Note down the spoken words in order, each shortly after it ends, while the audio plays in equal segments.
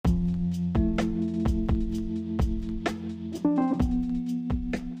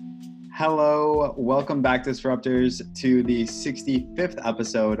Hello, welcome back, Disruptors, to the 65th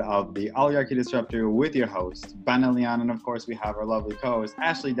episode of the Oligarchy Disruptor with your host, Ben Leon, and of course we have our lovely co-host,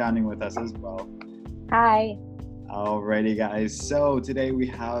 Ashley Downing, with us as well. Hi. Alrighty, guys. So today we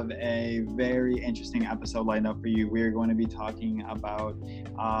have a very interesting episode lined up for you. We're going to be talking about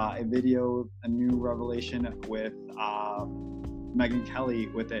a new revelation with Megyn Kelly,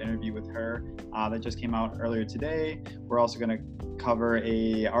 with the interview with her that just came out earlier today. We're also going to cover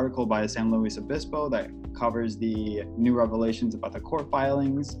an article by San Luis Obispo that covers the new revelations about the court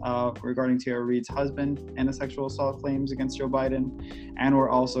filings regarding Tara Reade's husband and the sexual assault claims against Joe Biden. And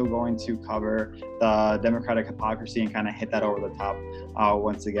we're also going to cover the Democratic hypocrisy and kind of hit that over the top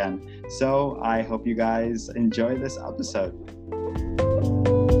once again. So I hope you guys enjoy this episode.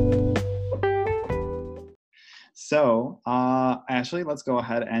 So, Ashley, let's go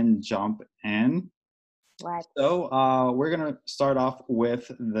ahead and jump in. So we're going to start off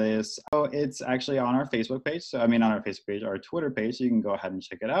with this. So it's actually on our Facebook page. Our Twitter page. So you can go ahead and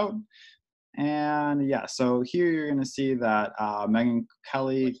check it out. And yeah, so here you're going to see that Megyn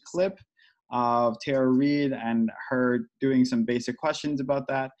Kelly clip of Tara Reade and her doing some basic questions about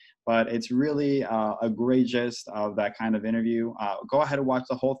that. But it's really a great gist of that kind of interview. Go ahead and watch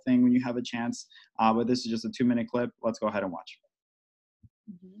the whole thing when you have a chance. But this is just a 2-minute clip. Let's go ahead and watch.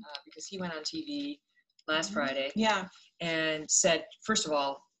 Because he went on TV last Friday, yeah, and said, first of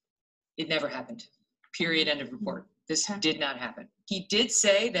all, it never happened. Period. End of report. This did not happen. He did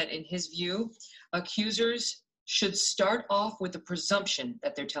say that in his view, accusers should start off with the presumption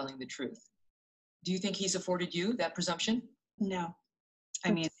that they're telling the truth. Do you think he's afforded you that presumption? No.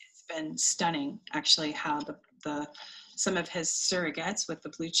 I mean, it's been stunning, actually, how the some of his surrogates with the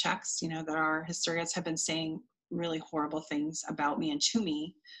blue checks, that are his surrogates, have been saying really horrible things about me and to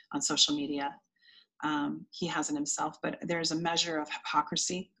me on social media. He hasn't himself, but there's a measure of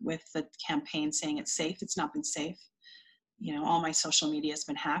hypocrisy with the campaign saying it's safe. It's not been safe. All my social media has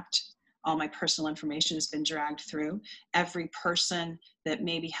been hacked. All my personal information has been dragged through. Every person that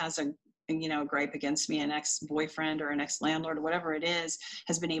maybe has a gripe against me, an ex-boyfriend or an ex-landlord or whatever it is,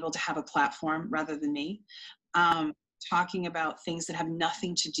 has been able to have a platform rather than me. Talking about things that have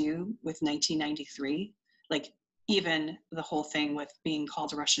nothing to do with 1993, like even the whole thing with being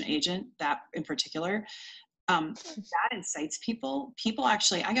called a Russian agent, that in particular, that incites people. People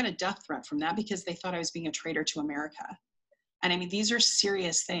actually, I got a death threat from that because they thought I was being a traitor to America. And I mean, these are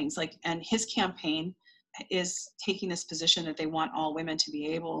serious things. And his campaign is taking this position that they want all women to be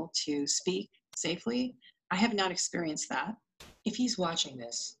able to speak safely. I have not experienced that. If he's watching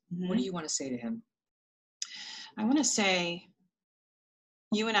this, what do you want to say to him? I want to say,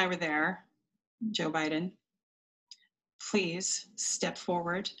 you and I were there, Joe Biden. Please step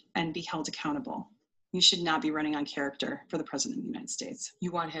forward and be held accountable. You should not be running on character for the President of the United States.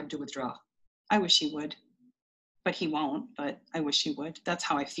 You want him to withdraw? I wish he would, but he won't, but I wish he would. That's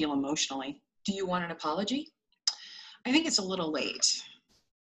how I feel emotionally. Do you want an apology? I think it's a little late.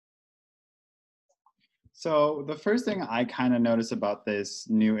 So the first thing I kind of noticed about this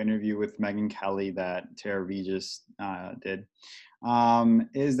new interview with Megyn Kelly that Tara Reade just did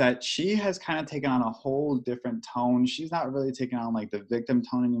is that she has kind of taken on a whole different tone. She's not really taking on like the victim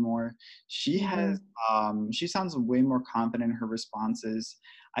tone anymore. She has, she sounds way more confident in her responses.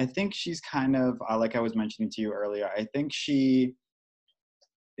 I think she's kind of, like I was mentioning to you earlier, I think she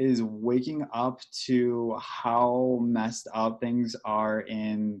is waking up to how messed up things are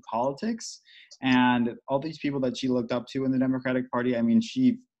in politics, and all these people that she looked up to in the Democratic Party. I mean,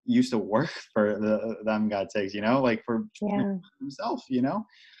 she used to work for them, God sakes, for himself,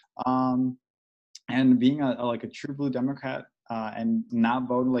 and being a true blue Democrat and not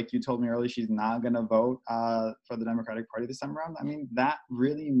voting, like you told me earlier, she's not going to vote for the Democratic Party this time around. I mean, that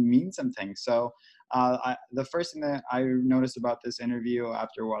really means something. So the first thing that I noticed about this interview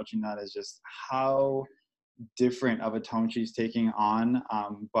after watching that is just how different of a tone she's taking on.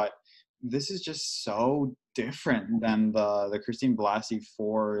 But this is just so different than the Christine Blasey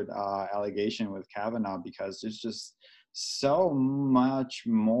Ford allegation with Kavanaugh, because there's just so much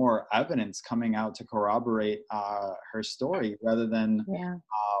more evidence coming out to corroborate her story rather than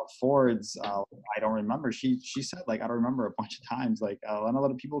Ford's. I don't remember. She said, I don't remember a bunch of times, a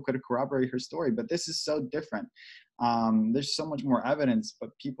lot of people could have corroborated her story, but this is so different. There's so much more evidence, but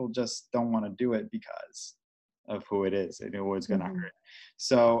people just don't want to do it because of who it is. They know it's going to hurt.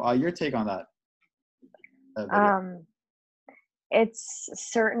 So your take on that? It's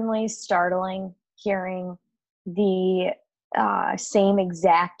certainly startling hearing the same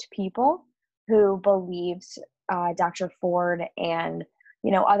exact people who believes Dr. Ford and,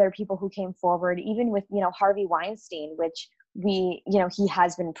 other people who came forward, even with, Harvey Weinstein, which he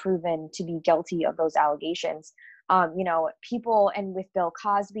has been proven to be guilty of those allegations. People, and with Bill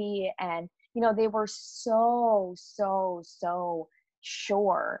Cosby, and, they were so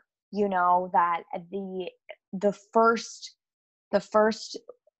sure, that the first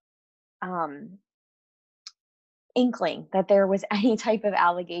inkling that there was any type of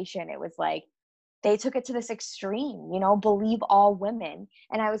allegation, it was like they took it to this extreme, believe all women.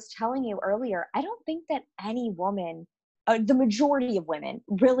 And I was telling you earlier, I don't think that any woman, the majority of women,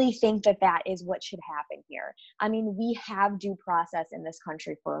 really think that that is what should happen here. I mean, we have due process in this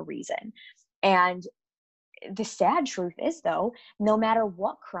country for a reason. And the sad truth is, though, no matter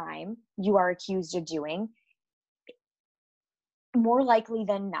what crime you are accused of doing, more likely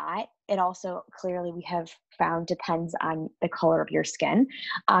than not, it also clearly, we have found, depends on the color of your skin,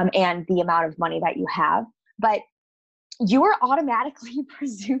 and the amount of money that you have. But you are automatically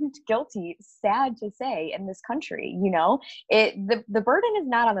presumed guilty, sad to say, in this country. The burden is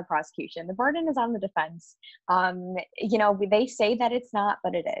not on the prosecution. The burden is on the defense. They say that it's not,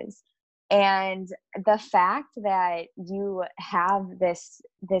 but it is. And the fact that you have this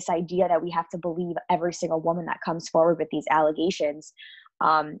idea that we have to believe every single woman that comes forward with these allegations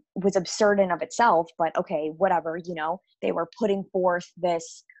was absurd in of itself. But okay, whatever, they were putting forth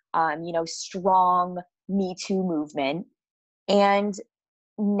this, strong Me Too movement. And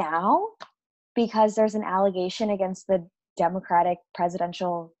now, because there's an allegation against the Democratic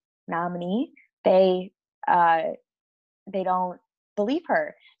presidential nominee, they don't believe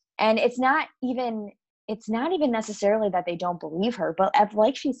her. And it's not even necessarily that they don't believe her, but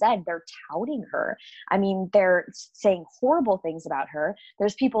like she said, they're touting her. I mean, they're saying horrible things about her.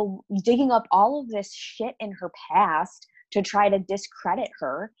 There's people digging up all of this shit in her past to try to discredit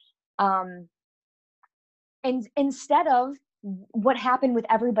her. And instead of what happened with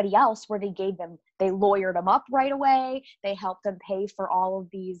everybody else, where they lawyered them up right away, they helped them pay for all of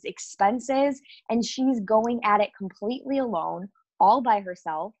these expenses, and she's going at it completely alone, all by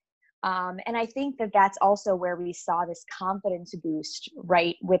herself. And I think that that's also where we saw this confidence boost,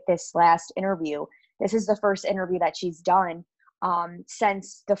 right, with this last interview. This is the first interview that she's done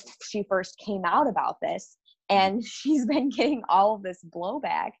since she first came out about this, and she's been getting all of this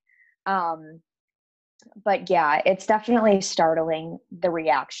blowback. But yeah, it's definitely startling, the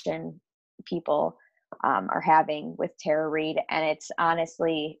reaction people are having with Tara Reade, and it's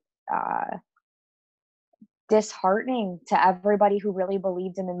honestly disheartening to everybody who really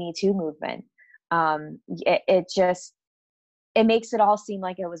believed in the Me Too movement. It makes it all seem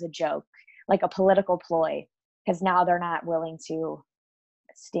like it was a joke, like a political ploy, because now they're not willing to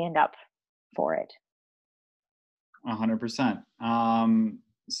stand up for it. 100%.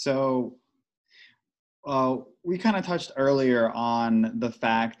 So we kind of touched earlier on the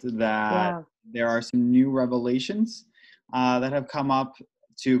fact that there are some new revelations that have come up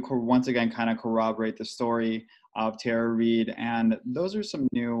to once again kind of corroborate the story of Tara Reade, and those are some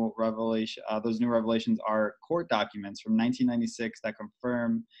new revelation. Those new revelations are court documents from 1996 that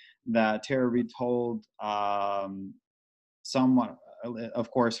confirm that Tara Reade told someone, of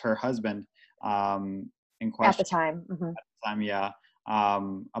course, her husband, in question at the time. Mm-hmm. At the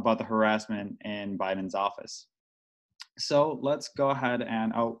time, about the harassment in Biden's office. So let's go ahead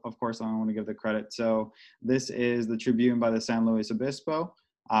and, of course, I want to give the credit. So this is the Tribune by the San Luis Obispo.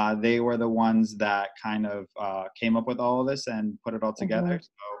 They were the ones that kind of came up with all of this and put it all together.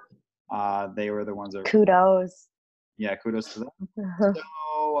 Mm-hmm. So they were the ones that... Kudos. Yeah, kudos to them.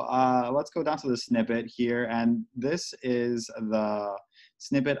 So let's go down to the snippet here. And this is the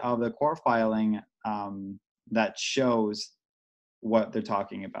snippet of the court filing that shows what they're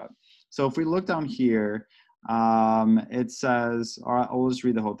talking about. So if we look down here, it says, I'll just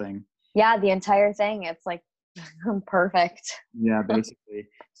read the whole thing. Yeah, the entire thing. It's like perfect. Yeah, basically.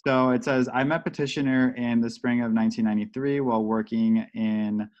 So it says, I met petitioner in the spring of 1993 while working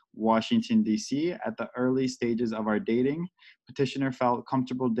in Washington, D.C. At the early stages of our dating, petitioner felt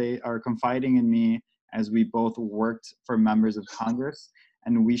comfortable confiding in me as we both worked for members of Congress,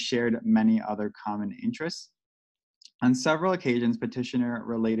 and we shared many other common interests. On several occasions, petitioner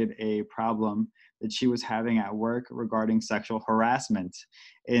related a problem that she was having at work regarding sexual harassment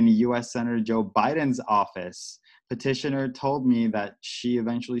in U.S. Senator Joe Biden's office. Petitioner told me that she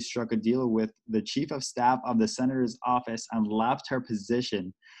eventually struck a deal with the chief of staff of the senator's office and left her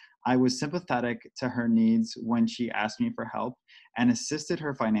position. I was sympathetic to her needs when she asked me for help and assisted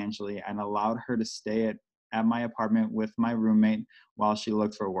her financially and allowed her to stay at my apartment with my roommate while she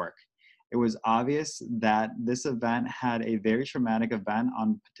looked for work. It was obvious that this event had a very traumatic event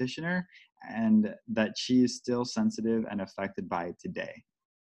on petitioner and that she is still sensitive and affected by it today.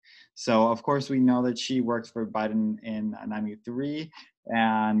 So of course we know that she worked for Biden in '93,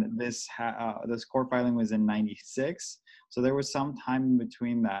 and this court filing was in '96. So there was some time in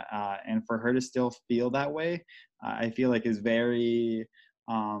between that, and for her to still feel that way, I feel like is very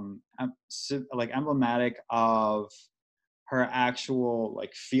like emblematic of her actual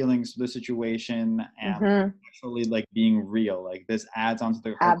like feelings for the situation and actually like being real. Like this adds on to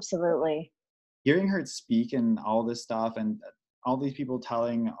her Absolutely. hearing her speak and all this stuff, and all these people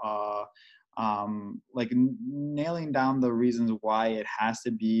telling like nailing down the reasons why it has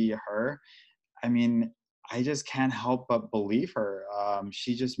to be her. I mean, I just can't help but believe her.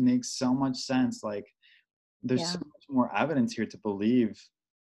 She just makes so much sense. Like there's so much more evidence here to believe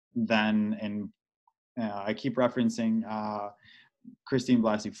than in I keep referencing Christine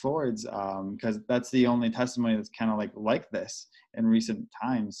Blasey Ford's because that's the only testimony that's kind of like this in recent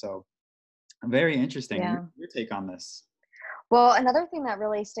times. So very interesting. Yeah. Your take on this? Well, another thing that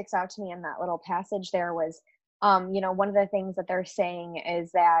really sticks out to me in that little passage there was, one of the things that they're saying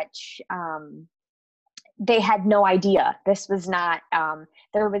is that they had no idea. This was not,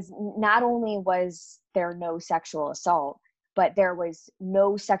 not only was there no sexual assault, but there was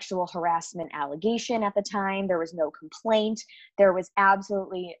no sexual harassment allegation at the time. There was no complaint. There was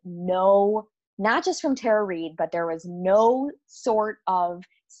absolutely no, not just from Tara Reade, but there was no sort of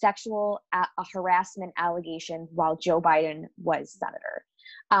sexual harassment allegation while Joe Biden was senator.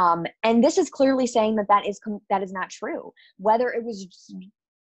 And this is clearly saying that is not true. Whether it was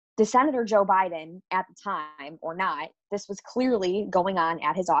the Senator Joe Biden at the time or not, this was clearly going on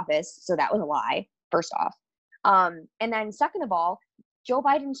at his office. So that was a lie, first off. And then second of all, Joe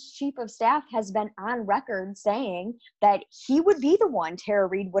Biden's chief of staff has been on record saying that he would be the one Tara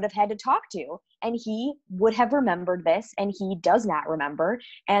Reade would have had to talk to, and he would have remembered this, and he does not remember,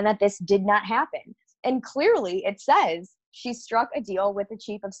 and that this did not happen. And clearly it says she struck a deal with the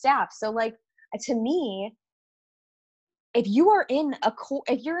chief of staff. So like, to me, if you are in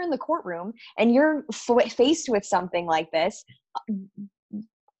if you're in the courtroom and you're faced with something like this,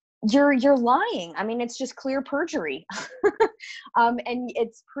 you're lying. I mean, it's just clear perjury. And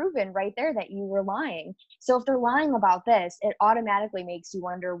it's proven right there that you were lying. So if they're lying about this, it automatically makes you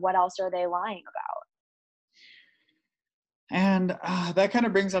wonder, what else are they lying about? And that kind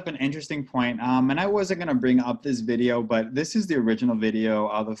of brings up an interesting point. And I wasn't going to bring up this video, but this is the original video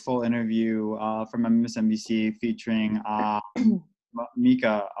of the full interview from MSNBC featuring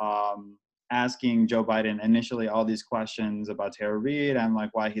Mika asking Joe Biden initially all these questions about Tara Reade and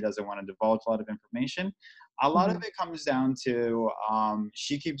like why he doesn't want to divulge a lot of information. A lot of it comes down to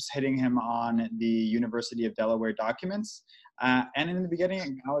she keeps hitting him on the University of Delaware documents. And in the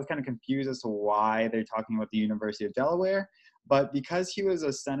beginning, I was kind of confused as to why they're talking about the University of Delaware. But because he was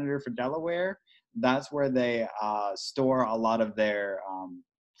a senator for Delaware, that's where they store a lot of their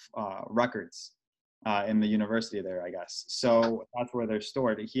records in the university there, I guess. So that's where they're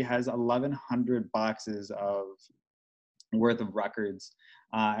stored. He has 1,100 boxes of worth of records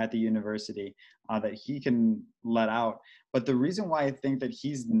at the university that he can let out. But the reason why I think that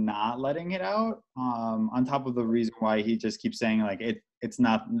he's not letting it out, on top of the reason why he just keeps saying like it's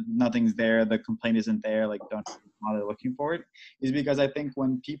not, nothing's there, the complaint isn't there, like don't bother looking for it, is because I think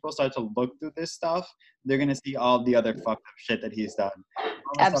when people start to look through this stuff, they're gonna see all the other fucked up shit that he's done.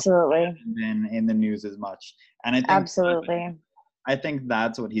 Absolutely. Hasn't been in the news as much, and I think absolutely. I think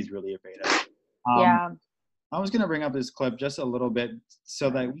that's what he's really afraid of. Yeah. I was going to bring up this clip just a little bit so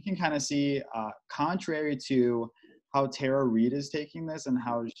that we can kind of see, contrary to how Tara Reade is taking this and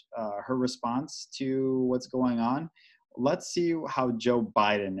how her response to what's going on, let's see how Joe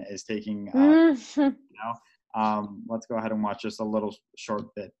Biden is taking, let's go ahead and watch just a little short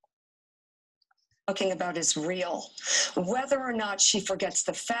bit. Talking about is real. Whether or not she forgets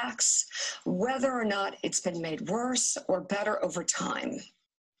the facts, whether or not it's been made worse or better over time.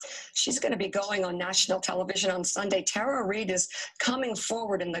 She's going to be going on national television on Sunday. Tara Reade is coming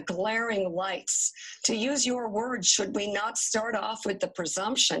forward in the glaring lights. To use your words, should we not start off with the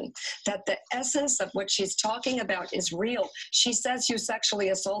presumption that the essence of what she's talking about is real? She says you sexually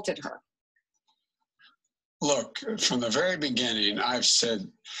assaulted her. Look, from the very beginning, I've said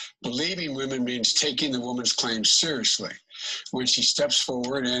believing women means taking the woman's claims seriously when she steps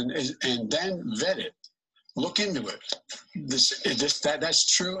forward and then vet it. Look into it.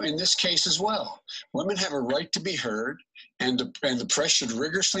 That's true in this case as well. Women have a right to be heard, and the press should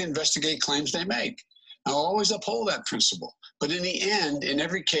rigorously investigate claims they make. I'll always uphold that principle. But in the end, in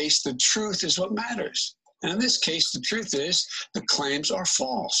every case, the truth is what matters. And in this case, the truth is the claims are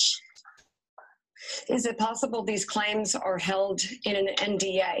false. Is it possible these claims are held in an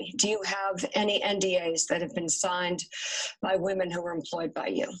NDA? Do you have any NDAs that have been signed by women who were employed by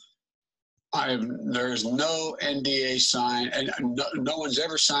you? There's no NDA signed, and no one's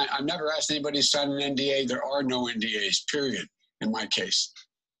ever signed. I've never asked anybody to sign an NDA. There are no NDAs, period, in my case.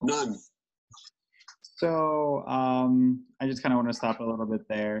 None. So I just kind of want to stop a little bit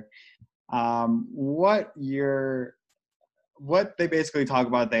there. What they basically talk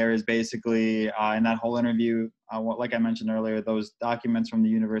about there is basically in that whole interview, like I mentioned earlier, those documents from the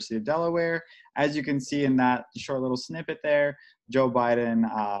University of Delaware. As you can see in that short little snippet there, Joe Biden,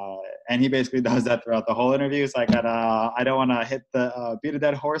 and he basically does that throughout the whole interview. So I don't want to beat a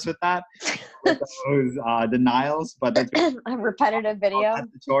dead horse with that, with those denials, but that's A repetitive video.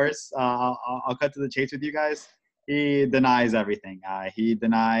 I'll cut to the chase with you guys. He denies everything. He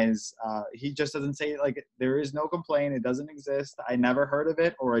denies, he just doesn't say, like, there is no complaint. It doesn't exist. I never heard of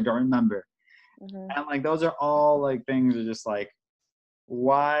it, or I don't remember. Mm-hmm. And like, those are all like things are just like,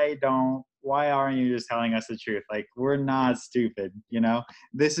 why aren't you just telling us the truth? Like, we're not stupid, you know?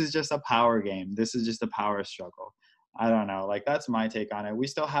 This is just a power game. This is just a power struggle. I don't know. Like, that's my take on it. We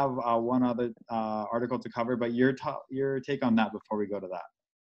still have one other article to cover, but your take on that before we go to that.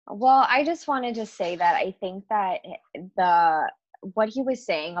 Well, I just wanted to say that I think that what he was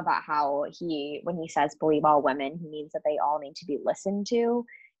saying about how when he says believe all women, he means that they all need to be listened to,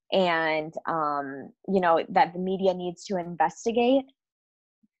 and that the media needs to investigate.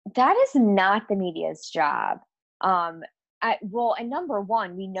 That is not the media's job. And number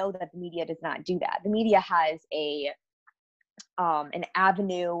one, we know that the media does not do that. The media has an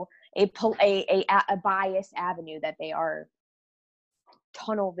avenue, a biased avenue that they are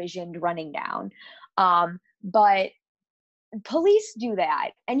tunnel visioned running down. But police do that.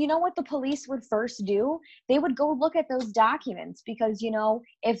 And you know what the police would first do? They would go look at those documents, because,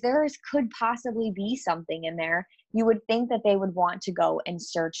 if there could possibly be something in there, you would think that they would want to go and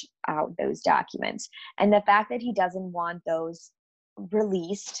search out those documents. And the fact that he doesn't want those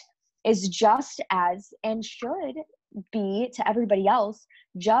released is just as, and should be to everybody else,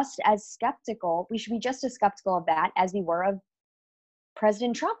 just as skeptical. We should be just as skeptical of that as we were of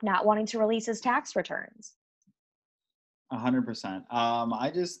President Trump not wanting to release his tax returns. 100%.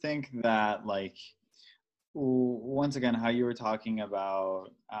 I just think that, like, once again, how you were talking about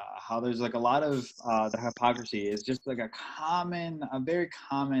how there's like a lot of the hypocrisy is just like a very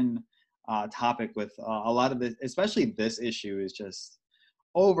common topic with a lot of this, especially this issue is just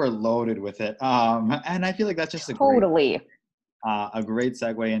overloaded with it. And I feel like that's just a great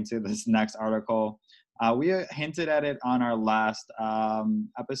segue into this next article. We hinted at it on our last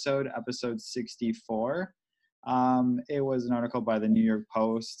episode 64. It was an article by the New York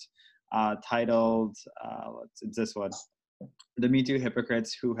Post titled, it's this one, "The Me Too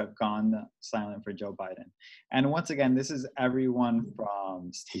Hypocrites Who Have Gone Silent for Joe Biden." And once again, this is everyone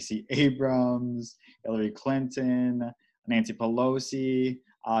from Stacey Abrams, Hillary Clinton, Nancy Pelosi.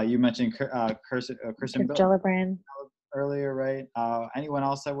 You mentioned Kirsten Gillibrand earlier, right? Anyone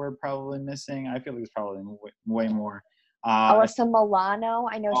else that we're probably missing? I feel like there's probably way more. Alyssa Milano.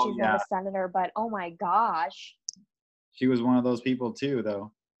 I know she's not a senator, but oh my gosh. She was one of those people too,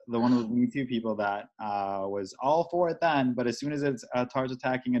 though. One of those Me Too people that was all for it then, but as soon as it's towards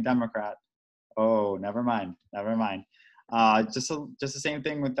attacking a Democrat, oh, never mind. Just the same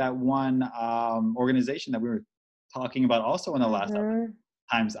thing with that one organization that we were talking about also in the last episode,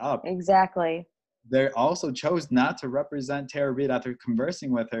 Time's Up. Exactly. They also chose not to represent Tara Reade after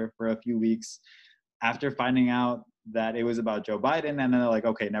conversing with her for a few weeks after finding out that it was about Joe Biden. And then they're like,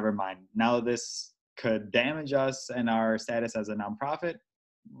 okay, never mind. Now this could damage us and our status as a nonprofit.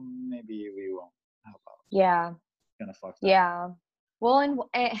 Maybe we won't. How about? Yeah. Gonna fuck that. Yeah. Well, and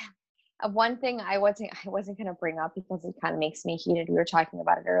one thing I wasn't going to bring up because it kind of makes me heated. We were talking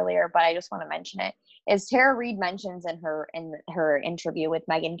about it earlier, but I just want to mention it. Is Tara Reade mentions in her interview with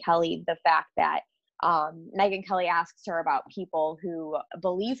Megyn Kelly the fact that Megyn Kelly asks her about people who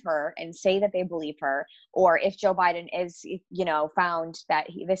believe her and say that they believe her, or if Joe Biden is, found that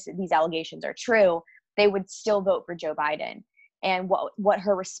these allegations are true, they would still vote for Joe Biden. And what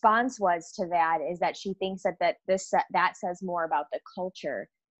her response was to that is that she thinks that says more about the culture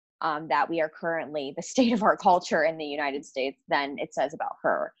that we are currently, the state of our culture in the United States, than it says about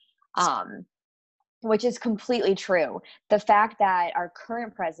her. Which is completely true. The fact that our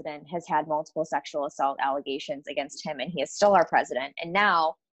current president has had multiple sexual assault allegations against him, and he is still our president, and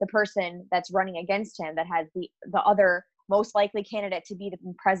now the person that's running against him that has the other most likely candidate to be the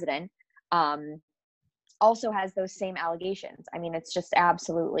president also has those same allegations. I mean, it's just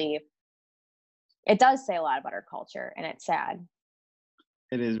absolutely, it does say a lot about our culture, and it's sad.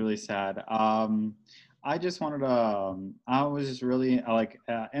 It is really sad. I just wanted to, I was just really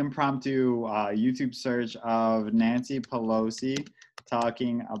impromptu YouTube search of Nancy Pelosi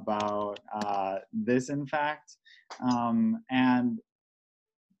talking about this, in fact, and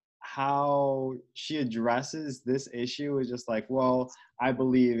how she addresses this issue is just like, well, I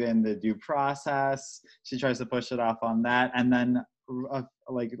believe in the due process. She tries to push it off on that, and then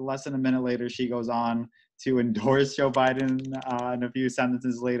like less than a minute later, she goes on to endorse Joe Biden, and a few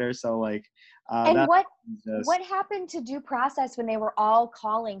sentences later. So like, And that what just happened to due process when they were all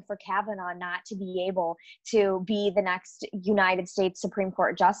calling for Kavanaugh not to be able to be the next United States Supreme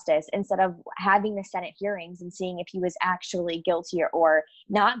Court justice, instead of having the Senate hearings and seeing if he was actually guilty or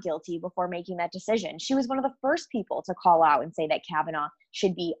not guilty before making that decision? She was one of the first people to call out and say that Kavanaugh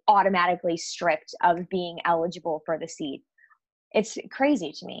should be automatically stripped of being eligible for the seat. It's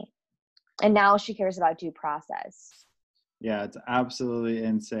crazy to me. And now she cares about due process. Yeah, it's absolutely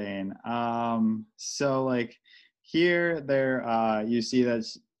insane. So like here, you see that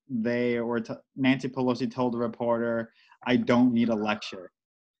Nancy Pelosi told the reporter, "I don't need a lecture."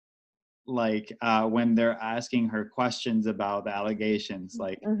 Like when they're asking her questions about the allegations,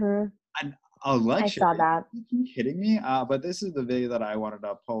 like a lecture. I saw that. Are you kidding me? But this is the video that I wanted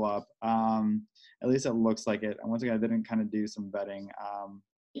to pull up. At least it looks like it. And once again, I didn't kind of do some vetting.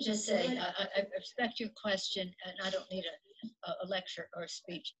 You just say, I respect your question, and I don't need a lecture or a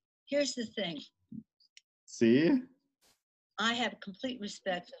speech. Here's the thing. See? I have complete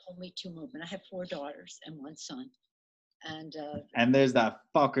respect for the whole Me Too movement. I have 4 daughters and 1 son. And there's that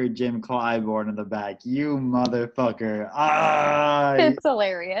fucker Jim Clyburn in the back. You motherfucker. Ah! It's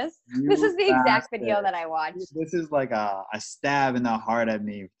hilarious. This is the exact video that I watched. This is like a stab in the heart at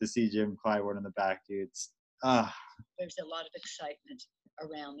me to see Jim Clyburn in the back, dude. There's a lot of excitement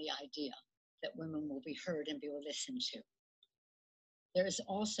around the idea that women will be heard and be listened to. There is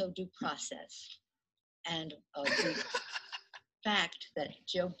also due process, and the fact that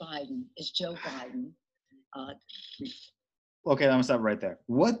Joe Biden is Joe Biden. Okay, I'm gonna stop right there.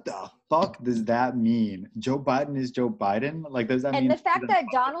 What the fuck does that mean? Joe Biden is Joe Biden? Like, does that mean? And the fact that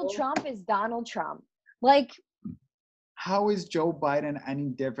Donald Trump is Donald Trump, like, how is Joe Biden any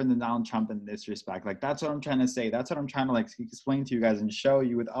different than Donald Trump in this respect? Like, that's what I'm trying to say. That's what I'm trying to like explain to you guys and show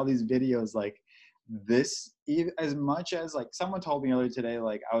you with all these videos. Like, this, as much as like someone told me earlier today,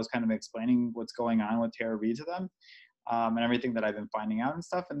 like I was kind of explaining what's going on with Tara Reade to them, and everything that I've been finding out and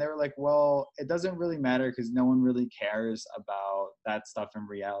stuff. And they were like, well, it doesn't really matter because no one really cares about that stuff in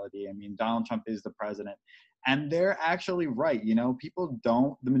reality. I mean, Donald Trump is the president. And they're actually right. You know,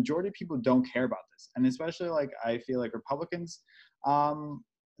 the majority of people don't care about this. And especially like, I feel like Republicans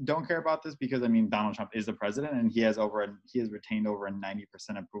don't care about this because, I mean, Donald Trump is the president and he has retained over a 90%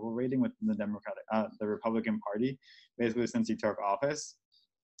 approval rating within the Republican Party, basically since he took office.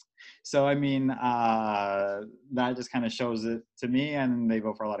 So, I mean, that just kind of shows it to me, and they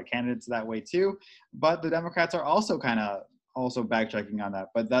vote for a lot of candidates that way too. But the Democrats are also backtracking on that.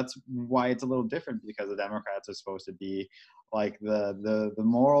 But that's why it's a little different, because the Democrats are supposed to be like the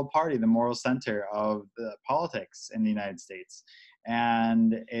moral party, the moral center of the politics in the United States.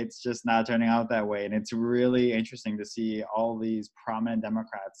 And it's just not turning out that way. And it's really interesting to see all these prominent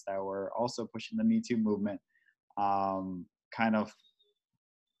Democrats that were also pushing the Me Too movement kind of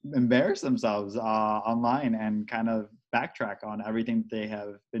embarrass themselves online and kind of backtrack on everything they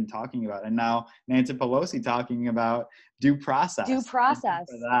have been talking about. And now Nancy Pelosi talking about due process. Due process.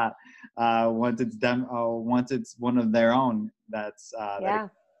 For that, once it's one of their own, that's yeah.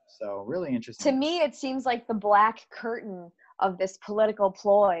 So really interesting. To me, it seems like the black curtain of this political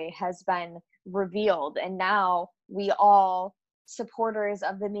ploy has been revealed, and now we all supporters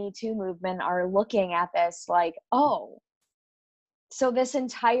of the Me Too movement are looking at this like, oh, so this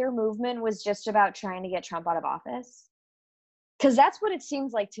entire movement was just about trying to get Trump out of office? Because that's what it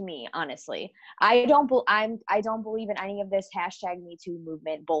seems like to me, honestly. I don't believe in any of this hashtag Me Too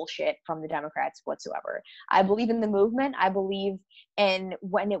movement bullshit from the Democrats whatsoever. I believe in the movement. I believe in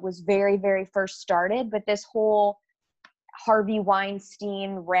when it was very, very first started. But this whole Harvey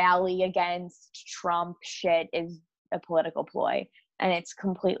Weinstein rally against Trump shit is a political ploy, and it's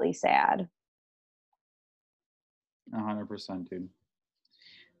completely sad. 100%, dude.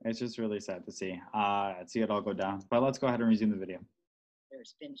 It's just really sad to see it all go down. But let's go ahead and resume the video.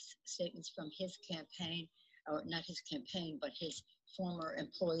 There's been statements from his campaign, or not his campaign, but his former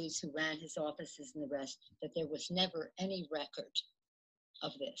employees who ran his offices and the rest, that there was never any record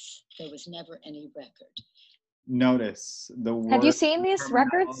of this. There was never any record. Notice the word. Have you seen these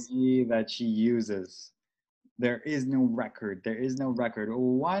records that she uses? There is no record. There is no record.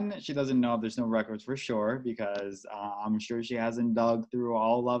 One, she doesn't know if there's no records for sure, because I'm sure she hasn't dug through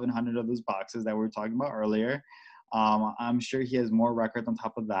all 1,100 of those boxes that we were talking about earlier. I'm sure he has more records on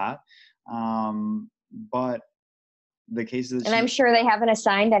top of that. But the cases. And I'm sure they haven't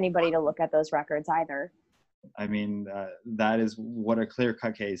assigned anybody to look at those records either. I mean, that is what a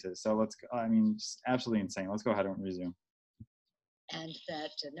clear-cut case is. So let's. I mean, just absolutely insane. Let's go ahead and resume. And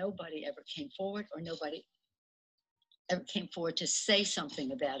that nobody ever came forward, or nobody ever came forward to say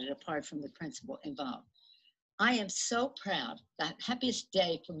something about it apart from the principal involved. I am so proud. The happiest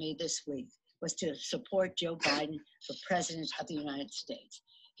day for me this week was to support Joe Biden for President of the United States.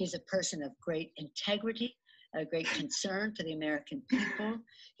 He's a person of great integrity, a great concern for the American people.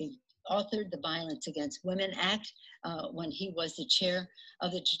 He authored the Violence Against Women Act when he was the chair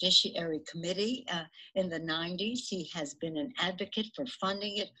of the Judiciary Committee in the 90s. He has been an advocate for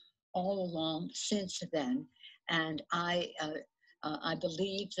funding it all along since then. And I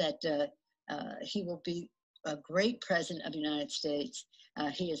believe that he will be a great president of the United States.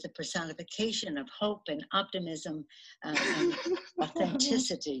 He is the personification of hope and optimism and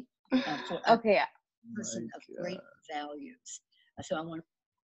authenticity for a person of great values. So I want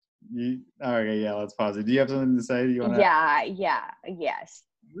Okay, yeah, let's pause it. Do you have something to say? Do you want to? Yes.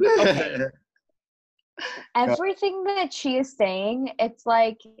 Okay. Everything that she is saying, it's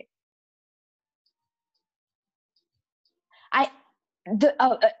like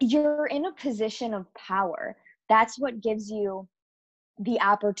you're in a position of power. That's what gives you the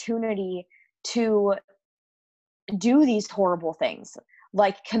opportunity to do these horrible things,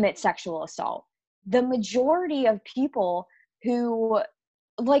 like commit sexual assault. The majority of people who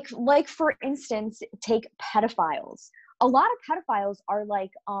like for instance, take pedophiles. A lot of pedophiles are like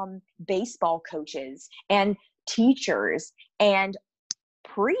baseball coaches and teachers and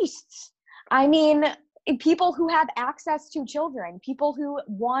priests. I mean, people who have access to children, people who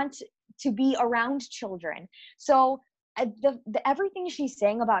want to be around children. So the everything she's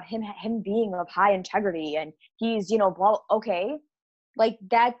saying about him being of high integrity and he's, okay, like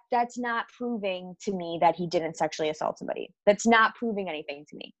that's not proving to me that he didn't sexually assault somebody. That's not proving anything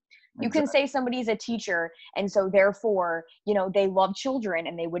to me. You can say somebody's a teacher and so therefore, they love children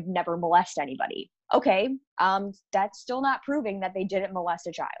and they would never molest anybody. Okay, that's still not proving that they didn't molest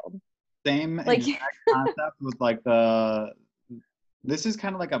a child. Same exact concept with this is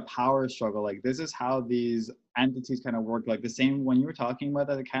kind of like a power struggle. Like this is how these entities kind of work. Like the same, when you were talking about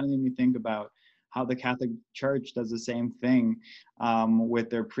that, it kind of made me think about how the Catholic Church does the same thing with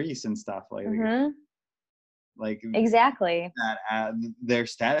their priests and stuff. Like exactly that their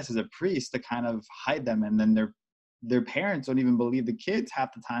status as a priest to kind of hide them, and then their parents don't even believe the kids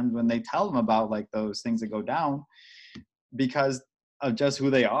half the time when they tell them about like those things that go down because of just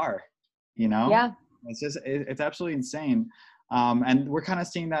who they are. Yeah, it's absolutely insane. And we're kind of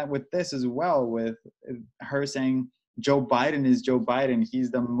seeing that with this as well, with her saying Joe Biden is Joe Biden. He's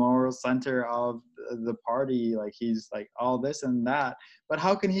the moral center of the party. Like he's like all this and that. But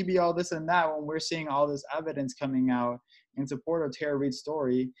how can he be all this and that when we're seeing all this evidence coming out in support of Tara Reade's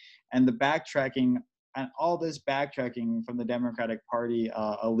story and the backtracking and all this backtracking from the Democratic Party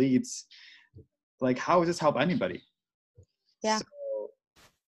elites? Like, how does this help anybody? Yeah.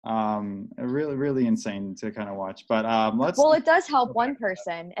 Really, really insane to kind of watch. But it does help one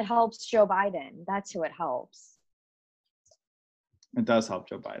person. It helps Joe Biden. That's who it helps. It does help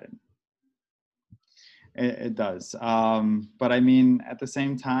Joe Biden. It does. But I mean, at the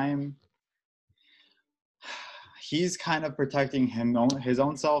same time, he's kind of protecting his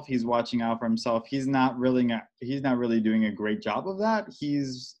own self. He's watching out for himself. He's not really doing a great job of that.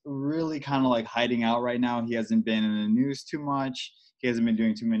 He's really kind of like hiding out right now. He hasn't been in the news too much. He hasn't been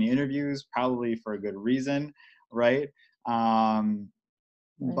doing too many interviews, probably for a good reason, right? But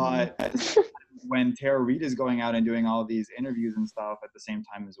when Tara Reade is going out and doing all these interviews and stuff at the same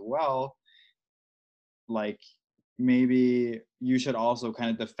time as well, like maybe you should also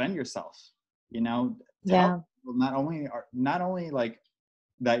kind of defend yourself, Yeah. Not only like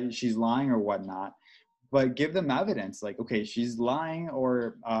that she's lying or whatnot, but give them evidence. Like, okay, she's lying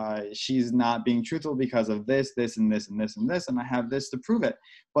or she's not being truthful because of this, this, and this, and this, and this, and I have this to prove it.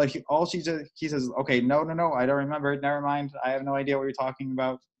 But he says, okay, no, I don't remember it. Never mind. I have no idea what you're talking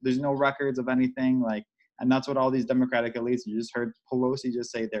about. There's no records of anything. Like, and that's what all these Democratic elites. You just heard Pelosi just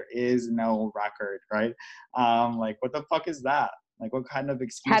say there is no record, right? Like, what the fuck is that? Like, what kind of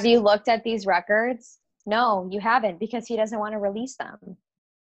excuse? Have you looked at these records? No, you haven't, because he doesn't want to release them.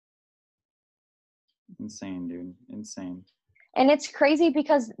 Insane, dude. Insane. And it's crazy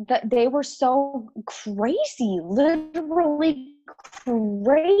because they were so crazy, literally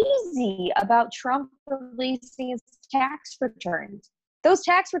crazy about Trump releasing his tax returns. Those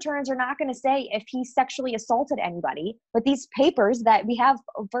tax returns are not going to say if he sexually assaulted anybody, but these papers that we have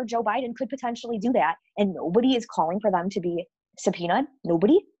for Joe Biden could potentially do that, and nobody is calling for them to be subpoenaed.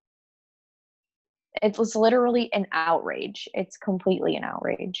 Nobody. It was literally an outrage. It's completely an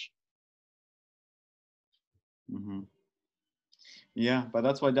outrage. Mm-hmm. Yeah, but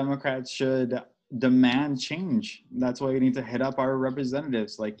that's why Democrats should demand change. That's why we need to hit up our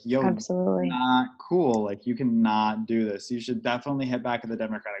representatives. Like, yo, Absolutely. not cool. Like, you cannot do this. You should definitely hit back at the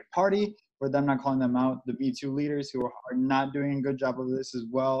Democratic Party for them not calling them out. The Me Too leaders who are not doing a good job of this as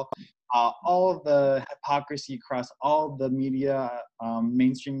well. All of the hypocrisy across all the media,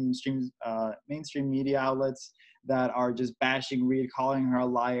 mainstream media outlets that are just bashing Reed, calling her a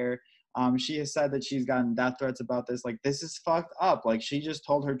liar. She has said that she's gotten death threats about this. Like, this is fucked up. Like, she just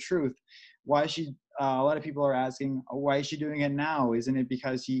told her truth. Why is she, a lot of people are asking, why is she doing it now? Isn't it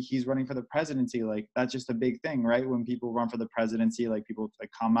because he's running for the presidency? Like, that's just a big thing, right? When people run for the presidency, like, people like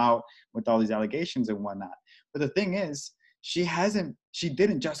come out with all these allegations and whatnot. But the thing is, she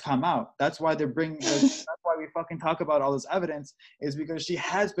didn't just come out. That's why that's why we fucking talk about all this evidence, is because she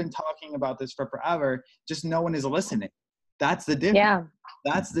has been talking about this for forever. Just no one is listening. That's the difference. Yeah.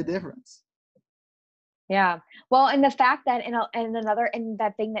 That's the difference. Yeah. Well, and the fact that, and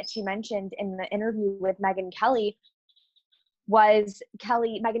that thing that she mentioned in the interview with Megyn Kelly was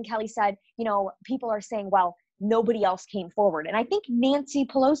Megyn Kelly said, you know, people are saying, well, nobody else came forward. And I think Nancy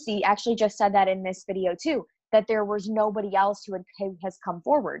Pelosi actually just said that in this video too, that there was nobody else who has come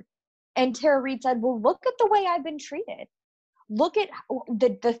forward. And Tara Reid said, well, look at the way I've been treated. Look at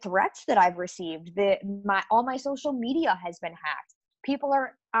the threats that I've received. All my social media has been hacked. People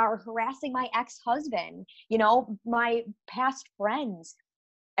are harassing my ex-husband, you know, my past friends.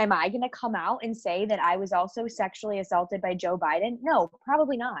 Am I going to come out and say that I was also sexually assaulted by Joe Biden? No,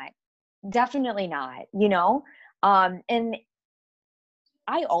 probably not. Definitely not, you know? And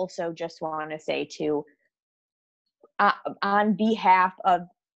I also just want to say too, on behalf of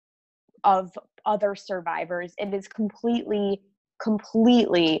other survivors, it is completely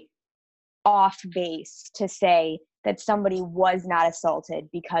off base to say that somebody was not assaulted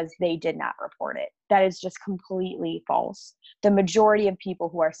because they did not report it. That is just completely false. The majority of people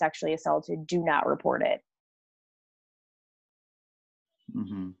who are sexually assaulted do not report it.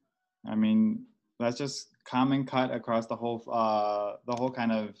 Mm-hmm. I mean, that's just common cut across the whole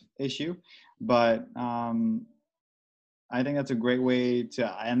kind of issue. But I think that's a great way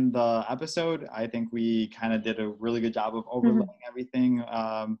to end the episode. I think we kind of did a really good job of overlaying everything.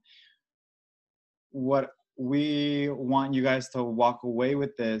 What we want you guys to walk away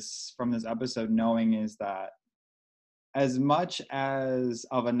with from this episode knowing is that as much as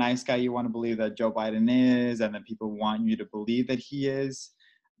of a nice guy you want to believe that Joe Biden is, and that people want you to believe that he is,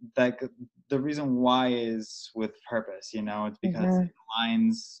 that the reason why is with purpose, you know. It's because it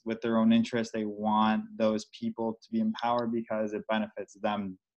aligns with their own interests. They want those people to be empowered because it benefits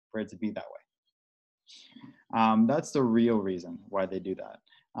them for it to be that way. That's the real reason why they do that.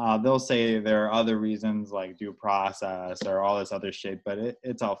 They'll say there are other reasons like due process or all this other shit, but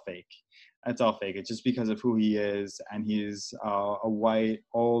it's all fake. It's all fake. It's just because of who he is, and he's a white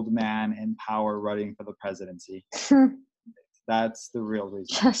old man in power running for the presidency. That's the real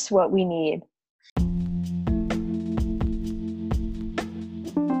reason. Just what we need.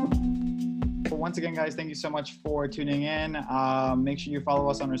 Once again, guys, thank you so much for tuning in. Make sure you follow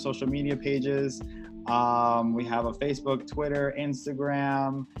us on our social media pages. We have a Facebook, Twitter,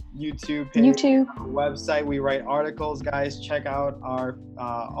 Instagram, YouTube page, website. We write articles, guys. Check out our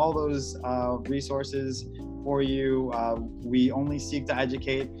all those resources for you. We only seek to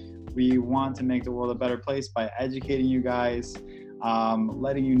educate. We want to make the world a better place by educating you guys,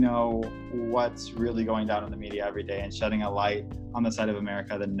 letting you know what's really going down in the media every day, and shedding a light on the side of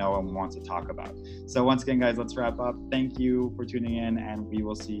America that no one wants to talk about. So once again, guys, let's wrap up. Thank you for tuning in, and we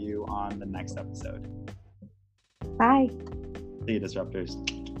will see you on the next episode. Bye. See you, Disruptors.